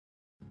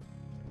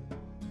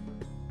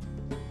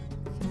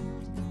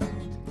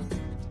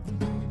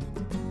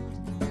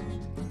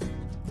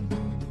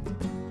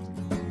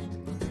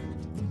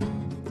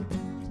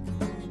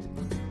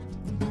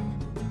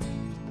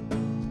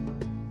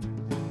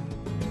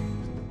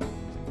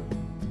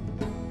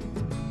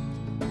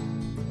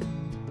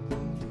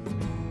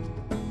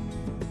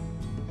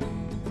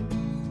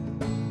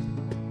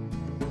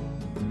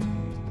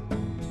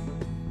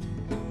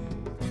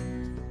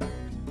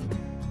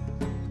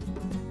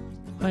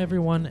Hi,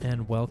 everyone,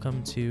 and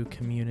welcome to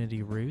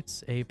Community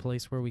Roots, a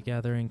place where we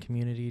gather in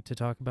community to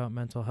talk about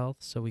mental health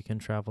so we can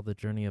travel the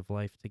journey of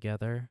life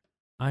together.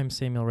 I'm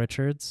Samuel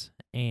Richards,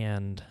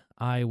 and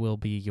I will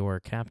be your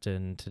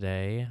captain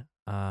today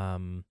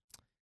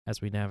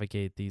as we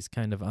navigate these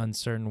kind of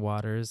uncertain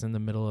waters in the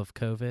middle of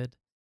COVID.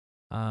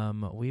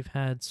 We've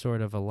had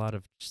sort of a lot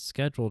of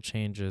schedule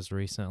changes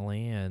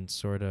recently and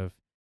sort of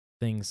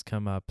things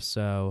come up,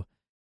 so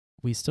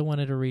we still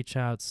wanted to reach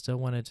out, still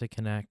wanted to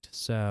connect.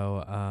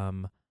 So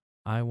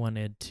I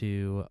wanted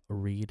to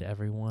read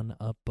everyone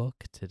a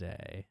book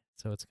today.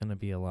 So it's going to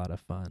be a lot of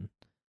fun.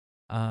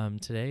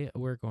 Today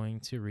we're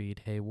going to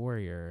read Hey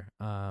Warrior,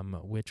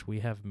 which we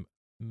have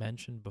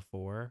mentioned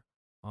before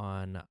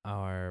on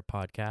our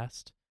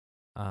podcast.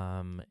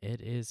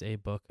 It is a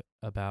book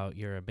about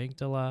your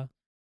amygdala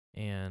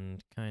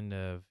and kind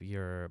of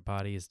your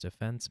body's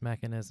defense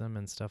mechanism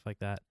and stuff like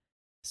that.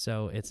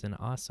 So it's an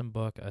awesome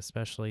book,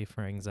 especially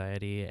for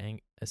anxiety and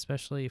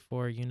especially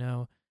for,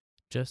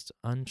 just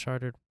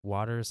uncharted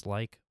waters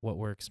like what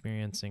we're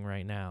experiencing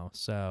right now.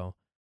 So,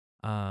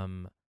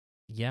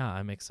 yeah,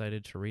 I'm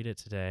excited to read it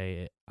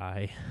today.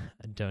 I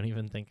don't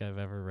even think I've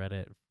ever read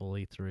it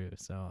fully through,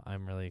 so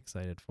I'm really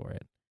excited for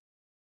it.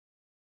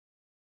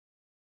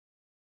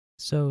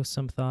 So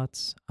some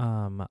thoughts.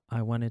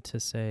 I wanted to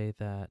say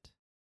that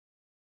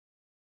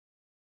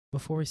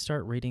before we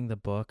start reading the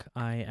book,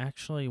 I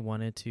actually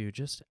wanted to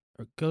just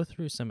go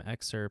through some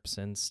excerpts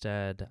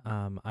instead.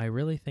 I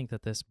really think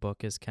that this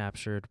book is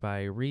captured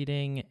by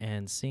reading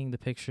and seeing the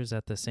pictures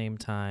at the same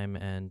time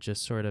and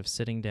just sort of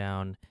sitting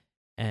down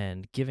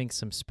and giving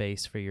some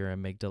space for your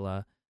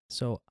amygdala.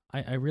 So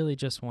I really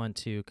just want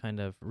to kind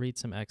of read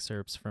some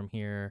excerpts from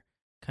here,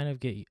 kind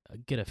of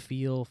get a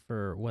feel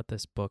for what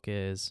this book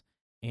is,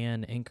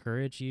 and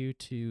encourage you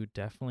to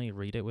definitely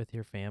read it with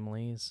your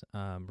families,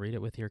 read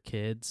it with your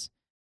kids.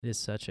 It is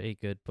such a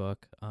good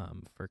book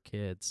for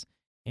kids.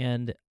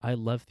 And I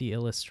love the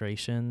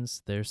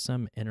illustrations. There's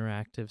some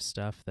interactive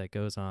stuff that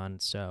goes on.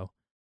 So,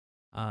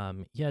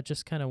 yeah,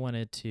 just kind of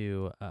wanted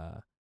to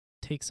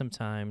take some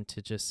time to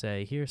just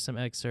say, here's some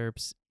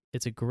excerpts.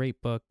 It's a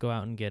great book. Go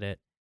out and get it.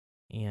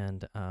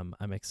 And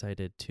I'm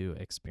excited to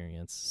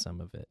experience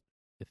some of it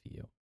with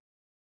you.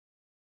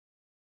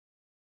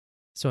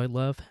 So I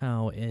love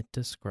how it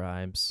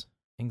describes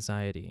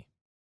anxiety.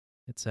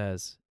 It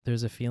says,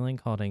 there's a feeling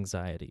called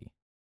anxiety.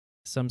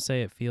 Some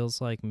say it feels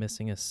like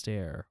missing a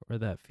stair or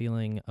that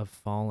feeling of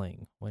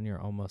falling when you're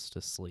almost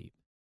asleep.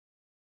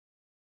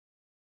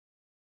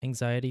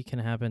 Anxiety can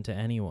happen to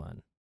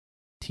anyone.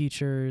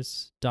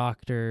 Teachers,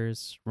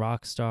 doctors,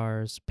 rock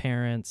stars,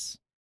 parents,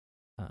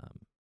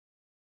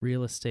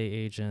 real estate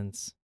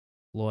agents,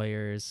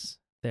 lawyers,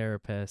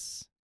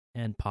 therapists,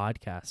 and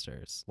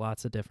podcasters.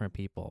 Lots of different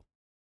people.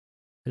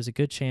 There's a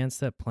good chance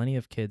that plenty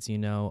of kids you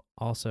know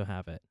also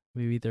have it.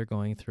 Maybe they're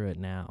going through it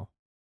now.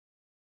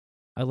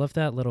 I love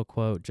that little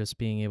quote, just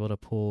being able to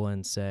pull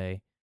and say,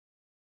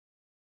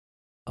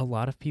 a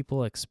lot of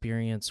people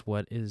experience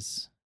what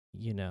is,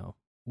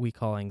 we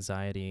call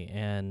anxiety.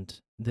 And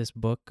this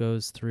book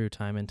goes through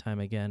time and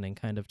time again and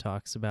kind of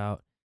talks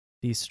about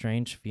these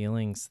strange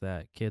feelings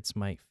that kids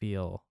might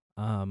feel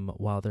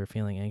while they're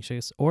feeling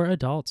anxious, or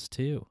adults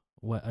too,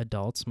 what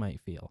adults might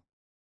feel.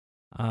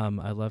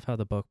 I love how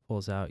the book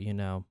pulls out, it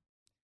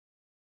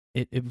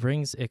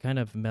kind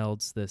of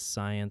melds this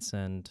science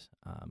and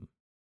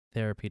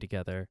therapy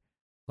together.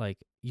 Like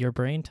your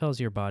brain tells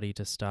your body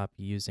to stop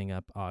using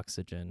up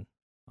oxygen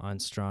on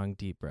strong,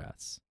 deep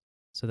breaths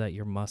so that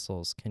your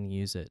muscles can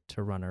use it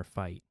to run or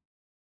fight.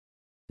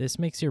 This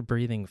makes your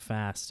breathing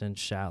fast and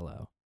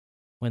shallow.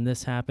 When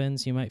this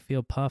happens, you might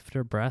feel puffed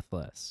or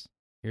breathless.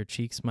 Your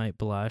cheeks might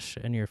blush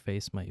and your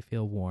face might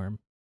feel warm.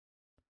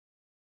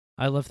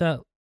 I love that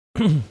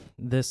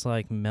this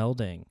like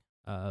melding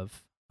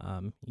of,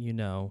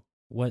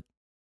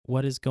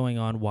 what is going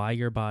on, why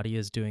your body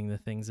is doing the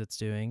things it's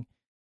doing,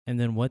 and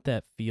then what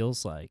that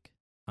feels like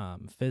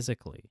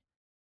physically.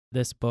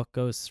 This book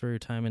goes through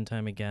time and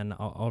time again.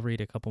 I'll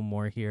read a couple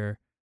more here.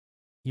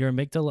 Your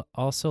amygdala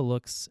also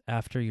looks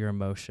after your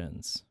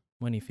emotions.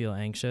 When you feel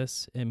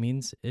anxious, it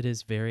means it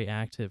is very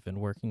active and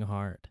working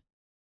hard.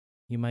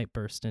 You might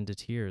burst into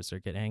tears or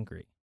get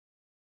angry.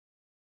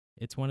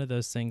 It's one of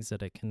those things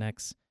that it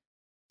connects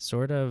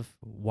sort of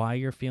why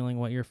you're feeling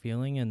what you're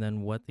feeling and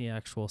then what the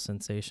actual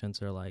sensations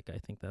are like. I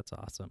think that's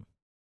awesome.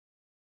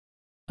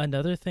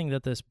 Another thing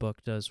that this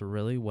book does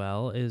really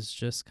well is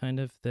just kind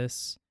of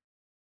this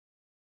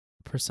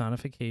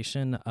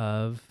personification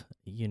of,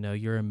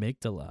 your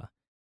amygdala.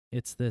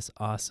 It's this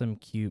awesome,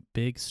 cute,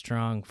 big,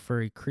 strong,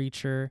 furry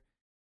creature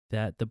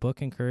that the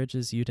book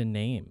encourages you to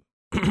name.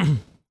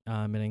 It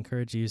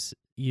encourages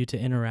you to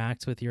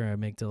interact with your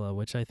amygdala,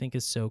 which I think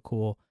is so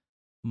cool.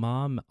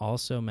 Mom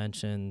also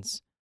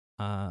mentions,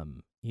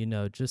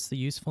 just the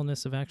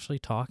usefulness of actually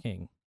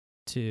talking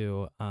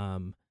to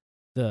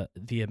the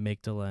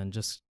amygdala and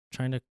just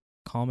trying to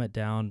calm it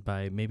down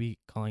by maybe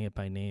calling it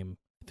by name.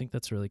 I think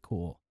that's really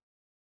cool.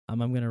 I'm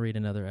going to read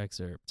another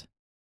excerpt.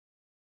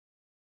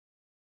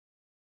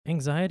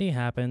 Anxiety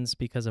happens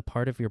because a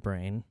part of your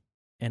brain,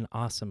 an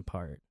awesome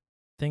part,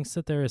 thinks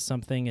that there is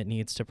something it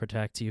needs to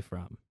protect you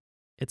from.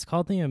 It's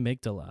called the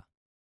amygdala.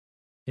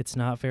 It's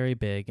not very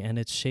big and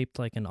it's shaped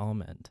like an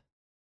almond.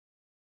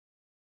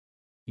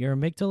 Your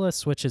amygdala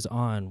switches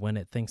on when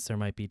it thinks there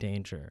might be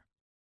danger.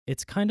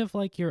 It's kind of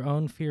like your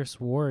own fierce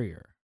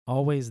warrior,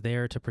 always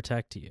there to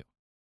protect you.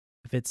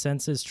 If it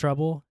senses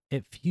trouble,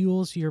 it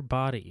fuels your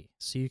body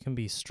so you can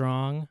be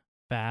strong,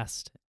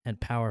 fast, and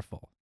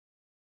powerful.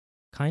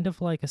 Kind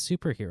of like a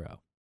superhero.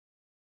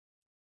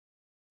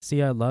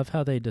 See, I love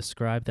how they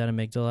describe that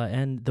amygdala,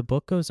 and the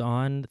book goes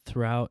on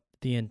throughout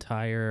the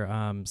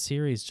entire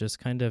series, just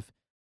kind of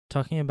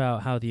talking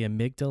about how the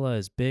amygdala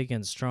is big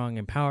and strong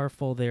and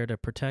powerful, there to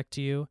protect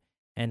you,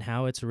 and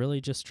how it's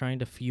really just trying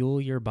to fuel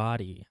your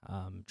body,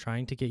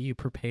 trying to get you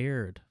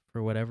prepared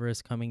for whatever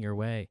is coming your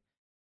way.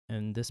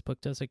 And this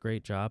book does a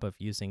great job of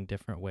using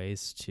different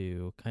ways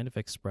to kind of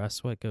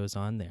express what goes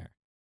on there.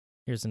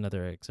 Here's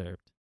another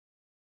excerpt.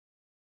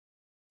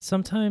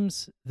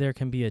 Sometimes there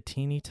can be a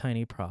teeny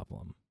tiny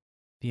problem.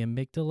 The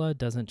amygdala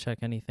doesn't check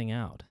anything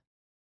out.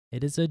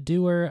 It is a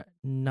doer,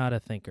 not a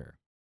thinker.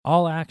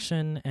 All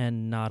action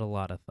and not a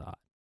lot of thought.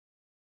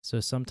 So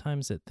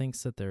sometimes it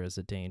thinks that there is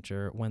a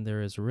danger when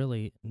there is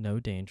really no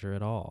danger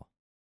at all.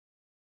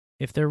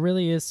 If there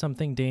really is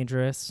something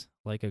dangerous,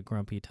 like a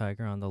grumpy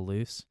tiger on the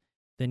loose,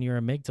 then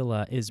your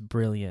amygdala is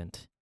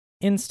brilliant.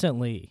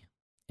 Instantly,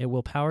 it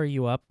will power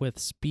you up with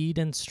speed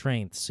and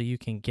strength so you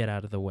can get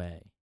out of the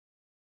way.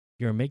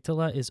 Your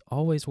amygdala is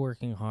always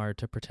working hard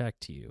to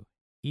protect you,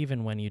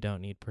 even when you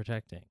don't need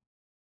protecting.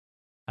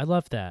 I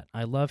love that.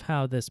 I love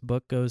how this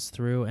book goes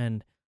through,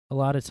 and a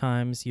lot of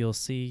times you'll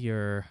see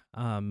your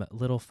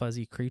little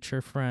fuzzy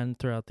creature friend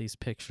throughout these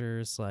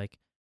pictures, like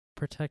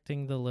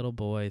protecting the little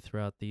boy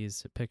throughout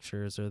these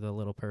pictures or the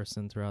little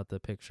person throughout the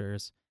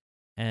pictures.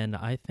 And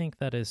I think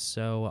that is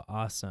so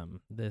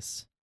awesome.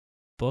 This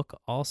book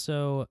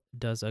also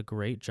does a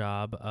great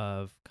job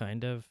of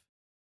kind of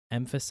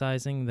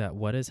emphasizing that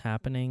what is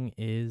happening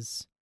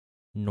is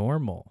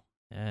normal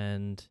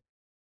and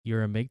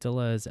your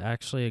amygdala is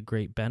actually a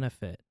great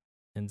benefit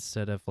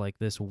instead of like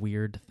this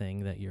weird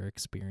thing that you're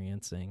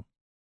experiencing.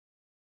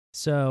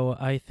 So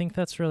I think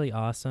that's really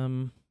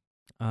awesome,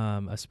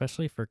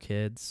 especially for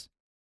kids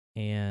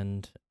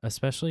and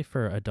especially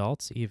for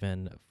adults,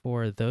 even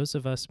for those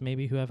of us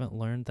maybe who haven't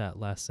learned that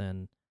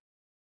lesson.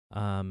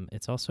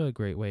 It's also a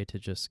great way to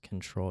just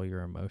control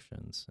your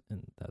emotions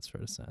in that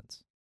sort of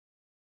sense.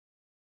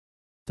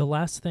 The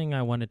last thing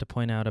I wanted to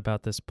point out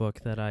about this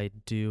book that I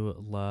do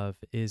love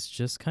is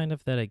just kind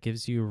of that it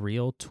gives you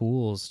real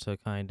tools to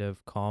kind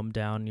of calm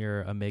down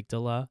your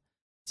amygdala,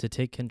 to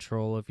take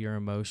control of your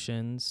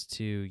emotions,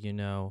 to,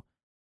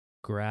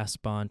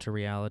 grasp onto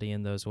reality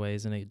in those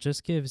ways. And it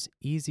just gives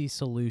easy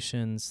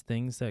solutions,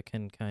 things that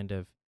can kind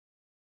of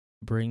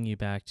bring you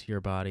back to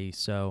your body.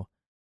 So,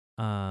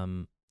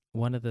 one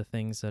of the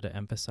things that it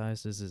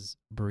emphasizes is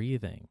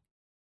breathing.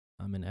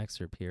 An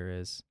excerpt here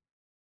is,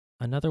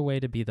 another way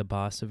to be the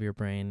boss of your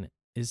brain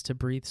is to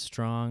breathe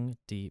strong,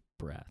 deep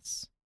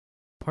breaths.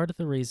 Part of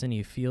the reason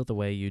you feel the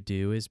way you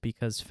do is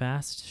because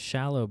fast,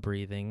 shallow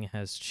breathing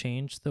has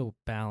changed the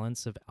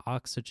balance of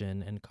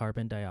oxygen and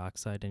carbon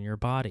dioxide in your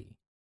body.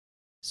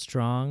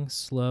 Strong,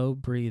 slow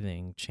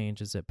breathing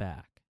changes it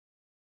back.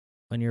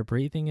 When your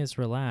breathing is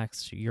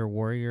relaxed, your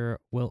warrior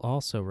will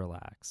also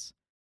relax.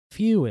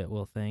 Phew, it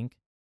will think.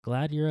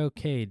 Glad you're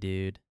okay,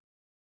 dude.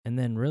 And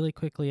then really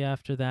quickly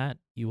after that,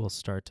 you will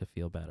start to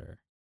feel better.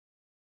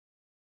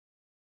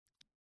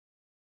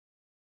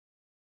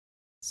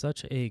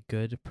 Such a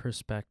good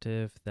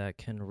perspective that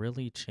can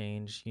really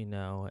change,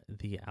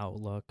 the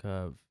outlook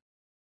of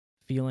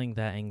feeling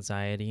that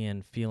anxiety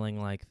and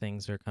feeling like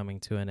things are coming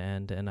to an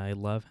end. And I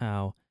love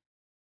how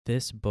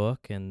this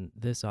book and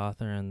this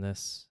author and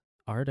this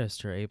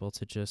artist are able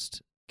to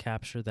just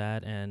capture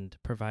that and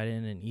provide it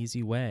in an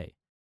easy way.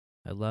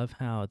 I love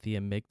how the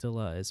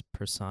amygdala is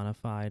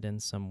personified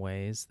in some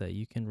ways that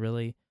you can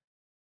really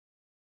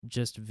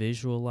just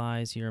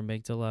visualize your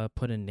amygdala,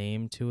 put a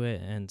name to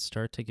it, and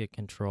start to get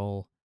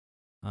control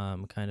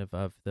kind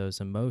of those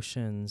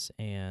emotions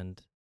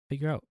and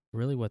figure out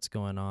really what's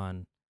going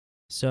on.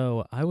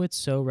 So I would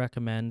so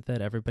recommend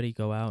that everybody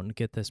go out and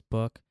get this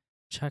book.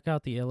 Check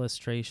out the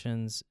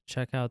illustrations.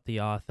 Check out the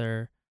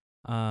author.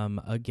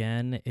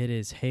 Again, it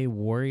is Hey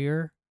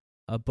Warrior,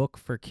 a book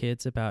for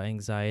kids about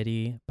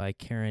anxiety by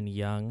Karen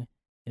Young,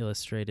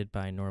 illustrated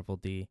by Norval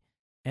D.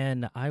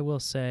 And I will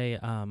say,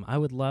 I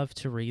would love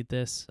to read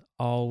this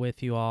all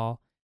with you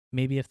all.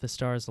 Maybe if the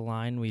stars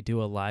align, we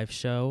do a live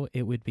show.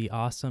 It would be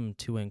awesome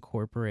to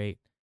incorporate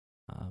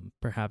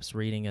perhaps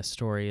reading a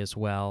story as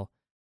well.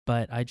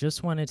 But I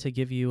just wanted to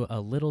give you a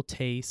little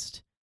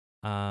taste,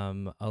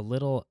 a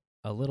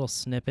little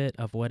snippet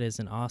of what is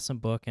an awesome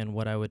book and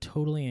what I would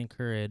totally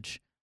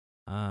encourage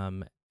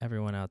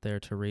everyone out there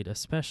to read.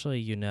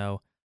 Especially,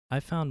 I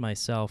found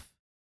myself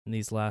in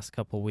these last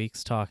couple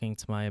weeks talking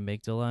to my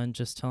amygdala and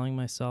just telling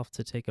myself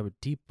to take a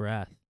deep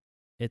breath.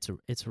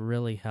 It's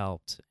really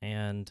helped,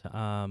 and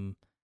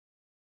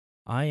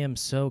I am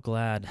so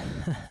glad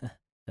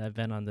that I've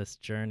been on this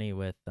journey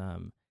with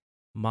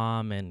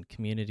Mom and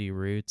Community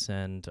Roots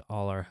and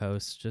all our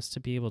hosts just to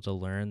be able to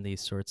learn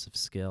these sorts of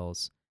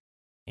skills.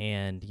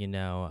 And,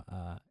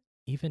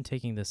 even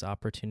taking this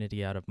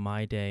opportunity out of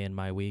my day and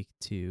my week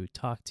to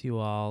talk to you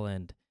all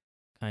and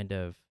kind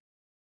of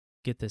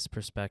get this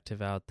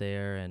perspective out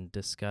there and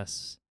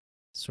discuss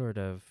sort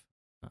of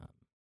um,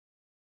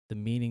 the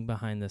meaning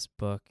behind this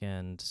book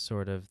and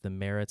sort of the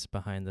merits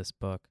behind this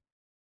book.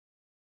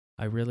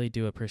 I really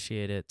do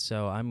appreciate it.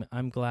 So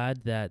I'm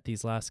glad that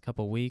these last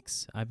couple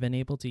weeks I've been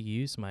able to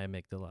use my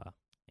amygdala.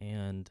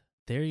 And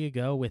there you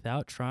go.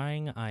 Without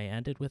trying, I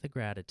ended with a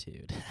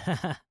gratitude.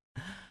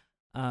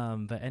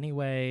 But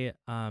anyway,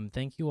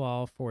 thank you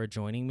all for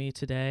joining me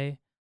today.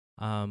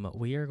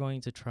 We are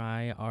going to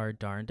try our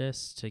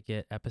darndest to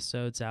get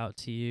episodes out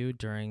to you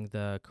during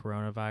the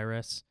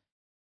coronavirus.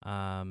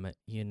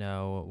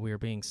 We're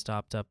being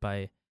stopped up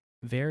by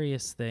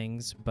various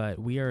things, but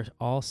we are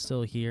all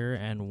still here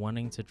and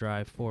wanting to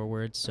drive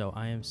forward. So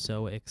I am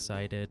so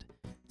excited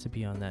to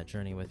be on that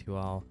journey with you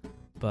all.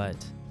 But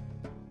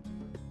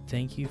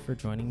thank you for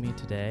joining me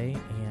today,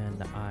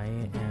 and I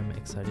am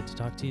excited to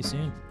talk to you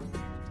soon.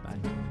 Bye.